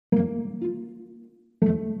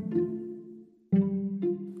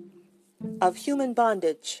of Human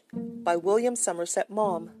Bondage by William Somerset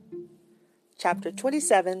Maugham. Chapter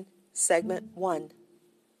 27, Segment 1.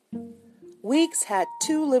 Weeks had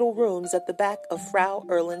 2 little rooms at the back of Frau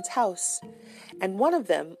Erlen's house, and one of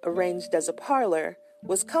them, arranged as a parlor,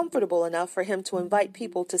 was comfortable enough for him to invite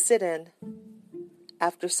people to sit in.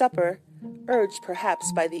 After supper, urged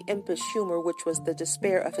perhaps by the impish humor which was the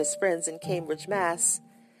despair of his friends in Cambridge, Mass.,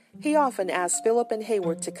 he often asked Philip and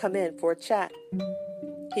Hayward to come in for a chat.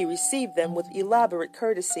 He received them with elaborate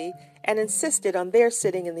courtesy and insisted on their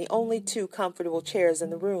sitting in the only 2 comfortable chairs in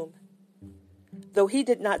the room. Though he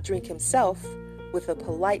did not drink himself, with a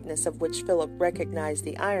politeness of which Philip recognized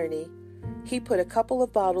the irony, he put a couple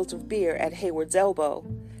of bottles of beer at Hayward's elbow,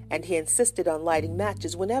 and he insisted on lighting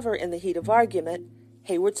matches whenever, in the heat of argument,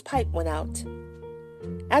 Hayward's pipe went out.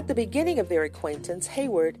 At the beginning of their acquaintance,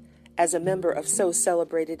 Hayward, as a member of so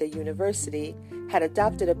celebrated a university, had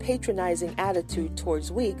adopted a patronizing attitude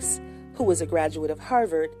towards Weeks, who was a graduate of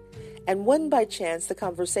Harvard, and when by chance the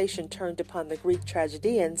conversation turned upon the Greek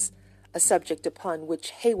tragedians, a subject upon which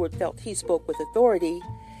Hayward felt he spoke with authority,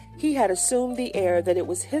 he had assumed the air that it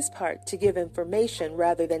was his part to give information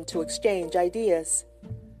rather than to exchange ideas.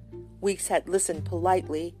 Weeks had listened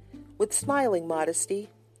politely, with smiling modesty,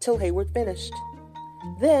 till Hayward finished.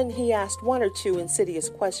 Then he asked 1 or 2 insidious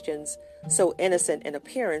questions, so innocent in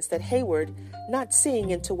appearance that Hayward, not seeing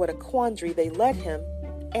into what a quandary they led him,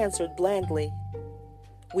 answered blandly.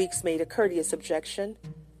 Weeks made a courteous objection,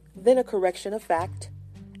 then a correction of fact,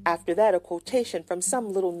 after that a quotation from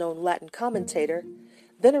some little-known Latin commentator,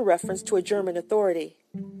 then a reference to a German authority,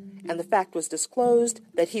 and the fact was disclosed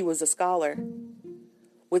that he was a scholar.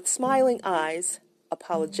 With smiling eyes,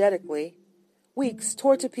 apologetically, Weeks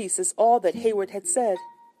tore to pieces all that Hayward had said.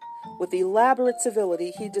 With elaborate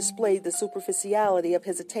civility he displayed the superficiality of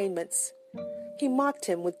his attainments. He mocked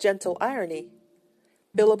him with gentle irony.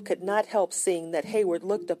 Philip could not help seeing that Hayward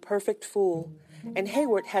looked a perfect fool, and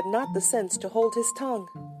Hayward had not the sense to hold his tongue.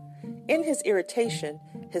 In his irritation,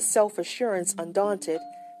 his self-assurance undaunted,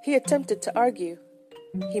 he attempted to argue.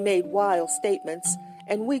 He made wild statements,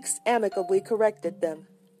 and Weeks amicably corrected them.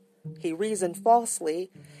 He reasoned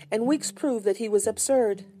falsely, and Weeks proved that he was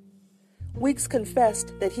absurd. Weeks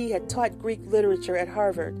confessed that he had taught Greek literature at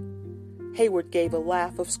Harvard. Hayward gave a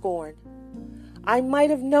laugh of scorn. "I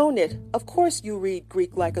might have known it. Of course you read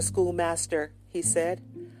Greek like a schoolmaster," he said.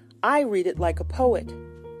 "I read it like a poet."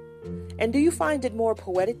 "And do you find it more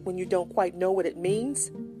poetic when you don't quite know what it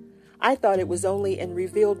means? I thought it was only in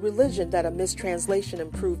revealed religion that a mistranslation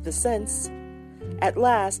improved the sense." At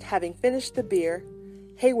last, having finished the beer,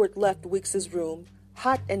 Hayward left Weeks's room,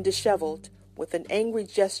 hot and disheveled. With an angry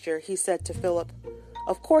gesture, he said to Philip,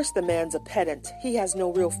 "Of course the man's a pedant. He has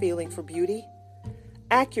no real feeling for beauty.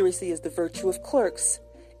 Accuracy is the virtue of clerks.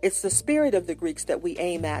 It's the spirit of the Greeks that we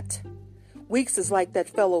aim at. Weeks is like that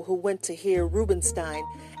fellow who went to hear Rubinstein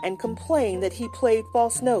and complained that he played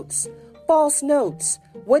false notes. False notes!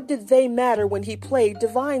 What did they matter when he played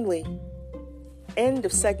divinely?" End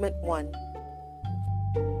of Segment 1.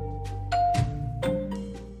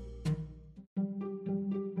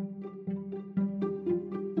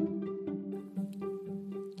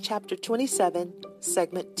 Chapter 27,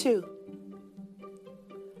 Segment 2.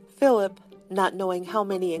 Philip, not knowing how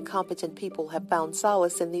many incompetent people have found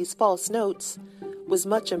solace in these false notes, was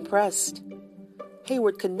much impressed.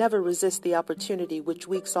 Hayward could never resist the opportunity which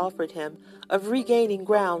Weeks offered him of regaining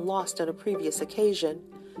ground lost on a previous occasion,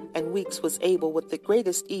 and Weeks was able with the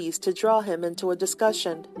greatest ease to draw him into a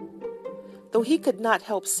discussion. Though he could not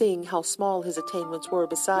help seeing how small his attainments were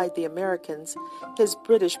beside the Americans, his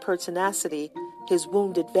British pertinacity, his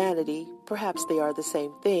wounded vanity, perhaps they are the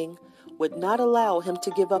same thing, would not allow him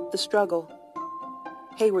to give up the struggle.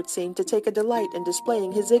 Hayward seemed to take a delight in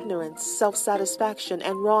displaying his ignorance, self-satisfaction,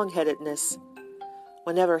 and wrong-headedness.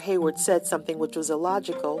 Whenever Hayward said something which was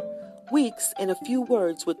illogical, Weeks, in a few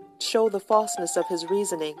words, would show the falseness of his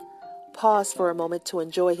reasoning, pause for a moment to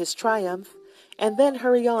enjoy his triumph, and then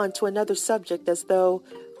hurry on to another subject as though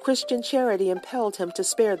Christian charity impelled him to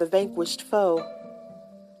spare the vanquished foe.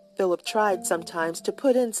 Philip tried sometimes to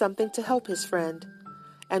put in something to help his friend,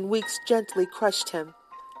 and Weeks gently crushed him,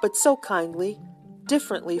 but so kindly,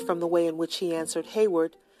 differently from the way in which he answered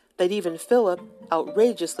Hayward, that even Philip,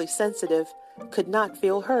 outrageously sensitive, could not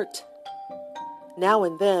feel hurt. Now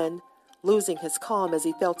and then, losing his calm as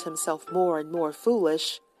he felt himself more and more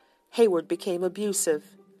foolish, Hayward became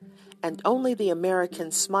abusive, and only the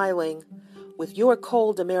American smiling, "With your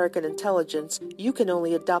cold American intelligence, you can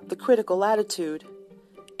only adopt the critical attitude.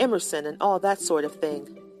 Emerson and all that sort of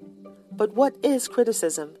thing." But what is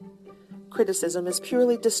criticism? Criticism is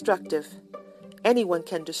purely destructive. Anyone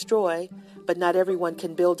can destroy, but not everyone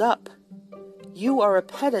can build up. You are a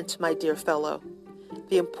pedant, my dear fellow.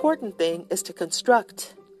 The important thing is to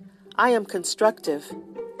construct. I am constructive.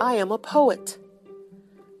 I am a poet.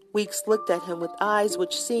 Weeks looked at him with eyes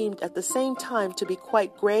which seemed at the same time to be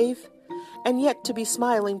quite grave and yet to be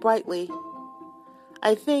smiling brightly.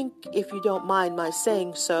 I think, if you don't mind my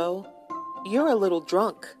saying so, you're a little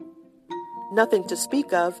drunk. Nothing to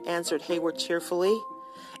speak of, answered Hayward cheerfully,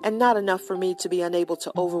 and not enough for me to be unable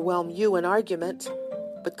to overwhelm you in argument.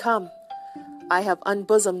 But come, I have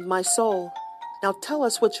unbosomed my soul. Now tell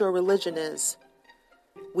us what your religion is.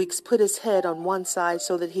 Weeks put his head on one side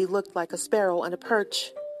so that he looked like a sparrow on a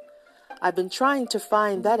perch. I've been trying to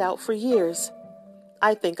find that out for years.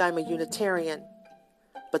 I think I'm a Unitarian.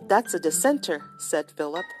 But that's a dissenter, said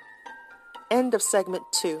Philip. End of segment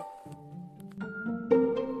 2.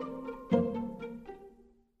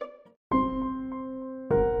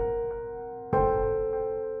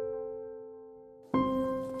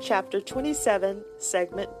 Chapter 27,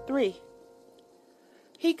 Segment 3.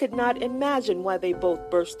 He could not imagine why they both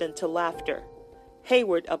burst into laughter,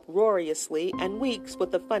 Hayward uproariously and Weeks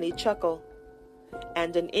with a funny chuckle.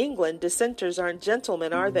 And in England, dissenters aren't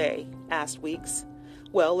gentlemen, are they? Asked Weeks.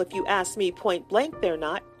 Well, if you ask me point blank, they're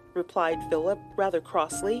not, replied Philip rather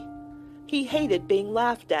crossly. He hated being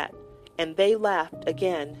laughed at, and they laughed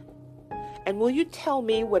again. And will you tell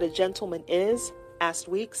me what a gentleman is? Asked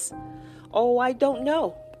Weeks. Oh, I don't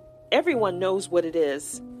know. Everyone knows what it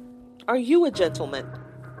is. Are you a gentleman?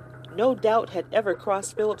 No doubt had ever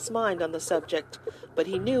crossed Philip's mind on the subject, but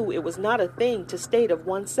he knew it was not a thing to state of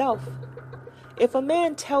oneself. If a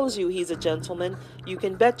man tells you he's a gentleman, you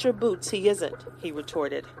can bet your boots he isn't, he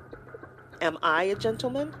retorted. Am I a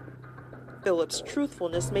gentleman? Philip's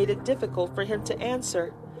truthfulness made it difficult for him to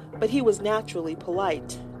answer, but he was naturally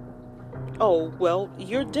polite. Oh, well,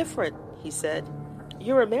 you're different, he said.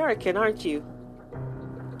 You're American, aren't you?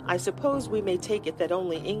 I suppose we may take it that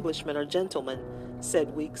only Englishmen are gentlemen,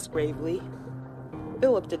 said Weeks gravely.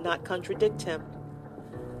 Philip did not contradict him.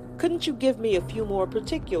 Couldn't you give me a few more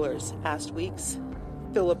particulars? Asked Weeks.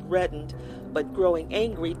 Philip reddened, but growing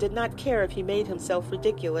angry did not care if he made himself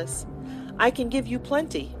ridiculous. I can give you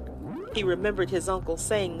plenty. He remembered his uncle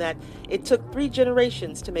saying that it took 3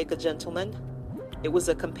 generations to make a gentleman. It was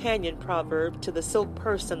a companion proverb to the silk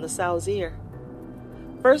purse and the sow's ear.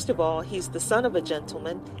 First of all, he's the son of a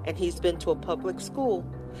gentleman, and he's been to a public school,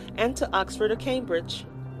 and to Oxford or Cambridge.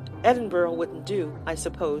 Edinburgh wouldn't do, I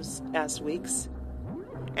suppose, asked Weeks.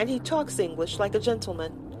 And he talks English like a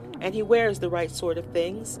gentleman, and he wears the right sort of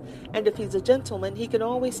things, and if he's a gentleman, he can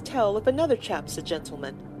always tell if another chap's a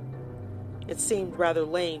gentleman. It seemed rather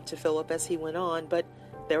lame to Philip as he went on, but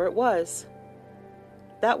there it was.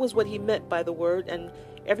 That was what he meant by the word, and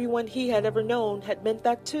everyone he had ever known had meant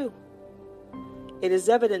that too. It is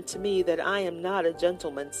evident to me that I am not a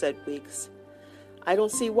gentleman, said Weeks. I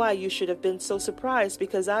don't see why you should have been so surprised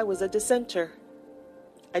because I was a dissenter.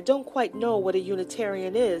 I don't quite know what a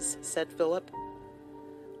Unitarian is, said Philip.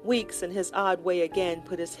 Weeks, in his odd way again,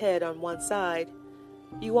 put his head on one side.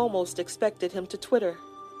 You almost expected him to twitter.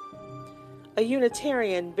 A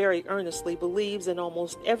Unitarian very earnestly believes in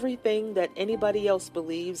almost everything that anybody else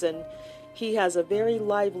believes, and he has a very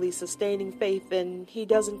lively, sustaining faith in he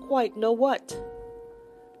doesn't quite know what.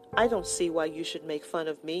 I don't see why you should make fun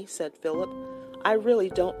of me, said Philip. I really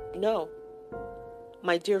don't know.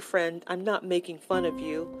 My dear friend, I'm not making fun of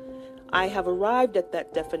you. I have arrived at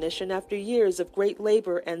that definition after years of great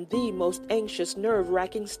labor and the most anxious,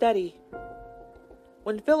 nerve-wracking study.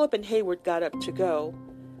 When Philip and Hayward got up to go,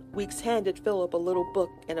 Weeks handed Philip a little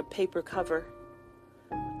book and a paper cover.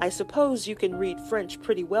 I suppose you can read French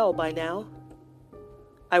pretty well by now.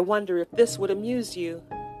 I wonder if this would amuse you.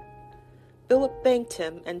 Philip thanked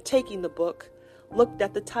him, and taking the book, looked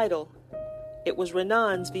at the title. It was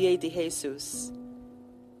Renan's Vie de Jesus.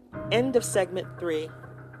 End of segment 3.